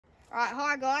Alright,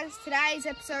 hi guys, today's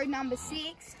episode number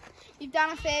 6. We've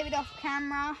done a fair bit off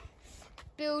camera,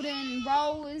 building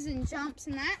rollers and jumps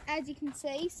and that, as you can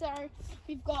see. So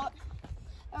we've got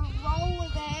a roller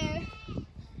there,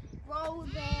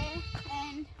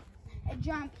 and a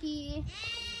jump here,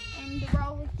 and the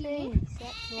roller here.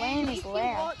 And if you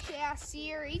watch our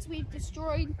series, we've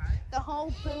destroyed the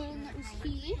whole burn that was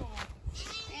here.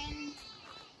 And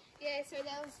yeah, so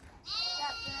that was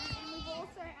that burn. And we've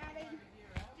also added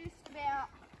just about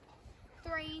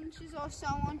 3 inches or so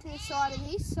onto the side of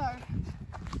this. So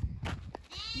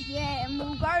yeah, and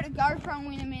we'll go to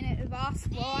GoPro in a minute of us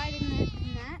wide and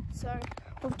that. So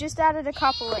we've just added a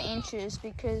couple of inches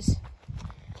because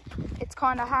it's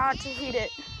kind of hard to hit it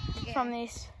from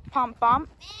this pump bump.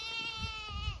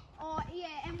 Oh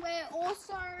yeah, and we're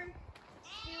also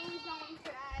still going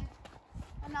to add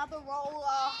another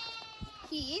roller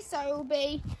here, so it'll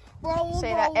be roller,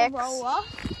 roller.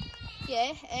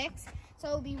 Yeah, X. So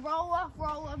it'll be roller,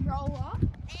 and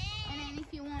then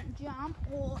if you want jump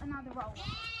or another roller.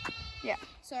 Yeah.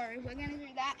 So we're gonna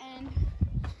do that, and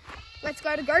let's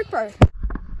go to GoPro.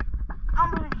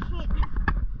 I'm gonna hit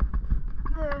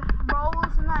the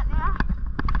rollers and that now.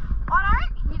 I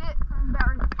don't hit it from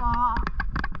very far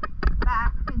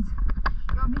back because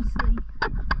you obviously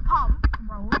pump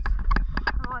rollers,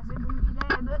 otherwise it wouldn't be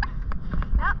there. But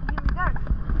yep, here we go.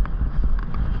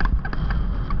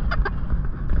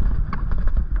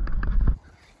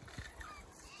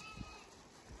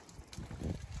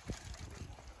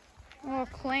 Oh,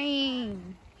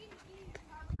 clean. Feels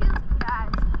good,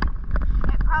 guys.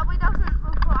 It probably doesn't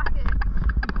look like it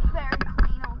very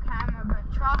clean on camera,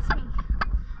 but trust me,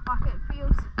 like it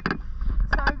feels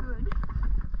so good.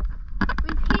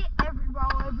 We've hit every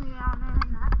roll every now and then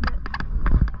and that, but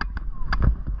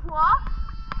what?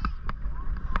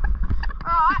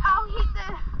 Alright, I'll hit the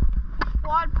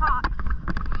wide part.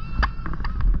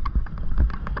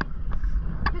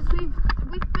 Because we've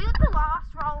built the last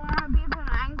roll on a bit of an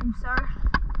angle, so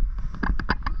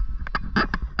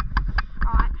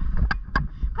alright.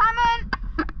 Coming!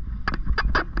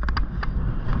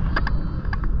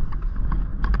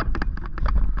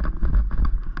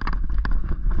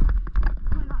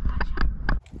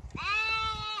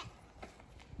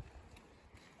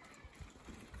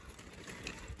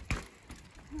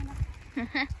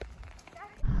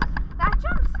 That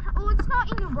jumps, well, it's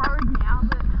not in the road now,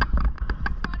 but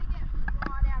try to get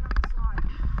right out on the side.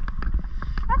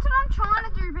 That's what I'm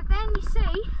trying to do, but then you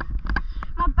see,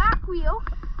 my back wheel,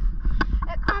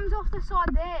 it comes off the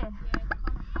side there. Yeah, it's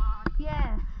kind of hard.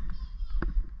 Yeah.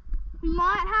 We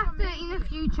might have to, in the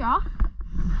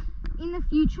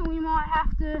future, we might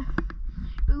have to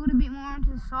build a bit more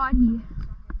onto the side here.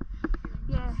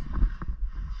 Yeah.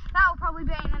 That will probably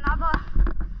be in another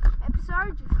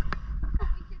episode.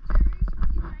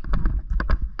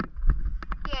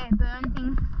 Yeah, burn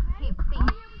thing, hip thing.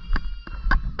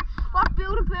 Like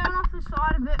build a burn off the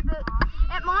side of it, but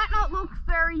it might not look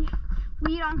very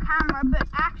weird on camera, but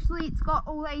actually it's got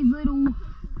all these little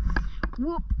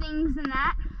whoop things and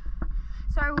that.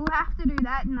 So we'll have to do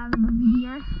that in another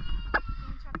video.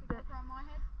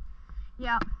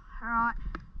 Yeah, alright.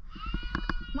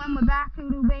 When we're back,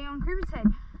 it'll be on Cooper's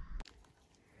head.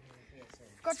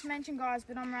 Forgot to mention, guys,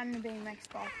 but I'm running a BMX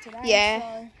bike today.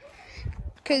 Yeah.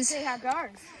 So see how it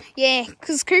goes. Yeah,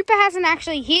 because Cooper hasn't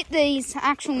actually hit these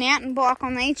actual mountain bike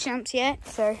on these jumps yet,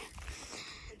 so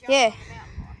yeah.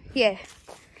 Yeah.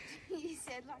 You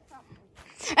said like something.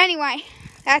 Anyway,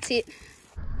 that's it.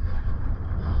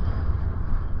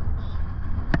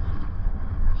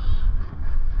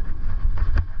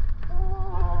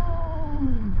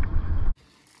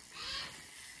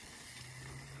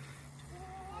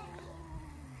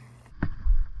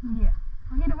 Yeah.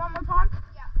 I'll hit it one more time.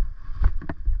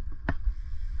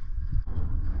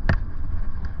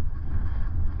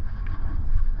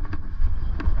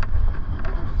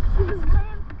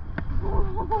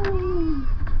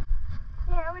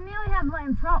 Yeah, we nearly had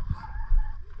lamb chops.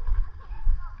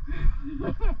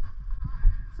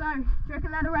 So, do you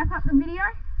reckon that'll wrap up the video?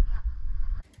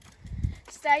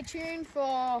 Stay tuned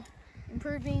for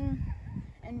improving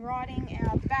and riding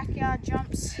our backyard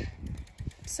jumps,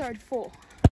 episode 4.